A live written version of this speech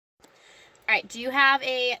All right, do you have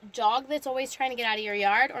a dog that's always trying to get out of your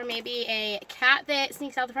yard, or maybe a cat that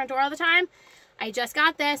sneaks out the front door all the time? I just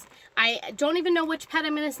got this. I don't even know which pet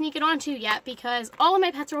I'm going to sneak it onto yet because all of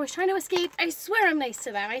my pets are always trying to escape. I swear I'm nice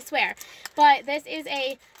to them, I swear. But this is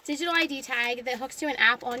a digital ID tag that hooks to an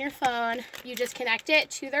app on your phone. You just connect it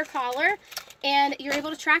to their collar and you're able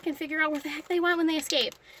to track and figure out where the heck they went when they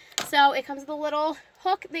escape. So it comes with a little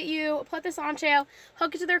hook that you put this onto,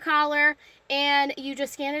 hook it to their collar, and you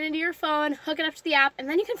just scan it into your phone, hook it up to the app, and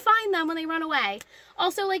then you can find them when they run away.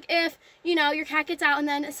 Also, like if, you know, your cat gets out and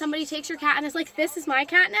then somebody takes your cat and is like, this is my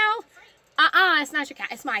cat now? It's not your cat,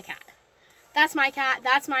 it's my cat. That's my cat,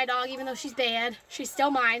 that's my dog, even though she's bad. She's still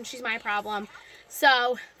mine, she's my problem.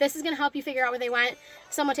 So this is going to help you figure out where they went.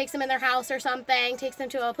 If someone takes them in their house or something, takes them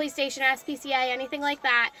to a police station, SPCA, anything like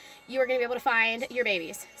that, you are going to be able to find your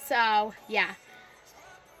babies. So yeah,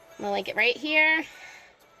 I'm going to link it right here,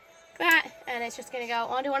 like that, and it's just going to go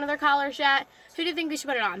onto one of their collars yet. Who do you think we should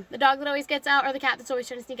put it on? The dog that always gets out or the cat that's always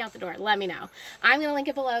trying to sneak out the door? Let me know. I'm going to link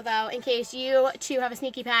it below though in case you too have a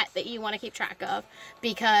sneaky pet that you want to keep track of,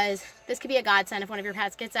 because this could be a godsend if one of your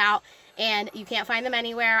pets gets out and you can't find them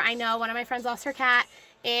anywhere. I know one of my friends lost her cat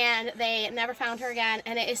and they never found her again,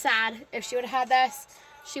 and it is sad. If she would have had this,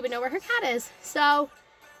 she would know where her cat is. So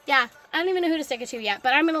yeah, I don't even know who to stick it to yet,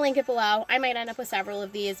 but I'm going to link it below. I might end up with several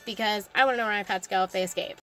of these because I want to know where my pets go if they escape.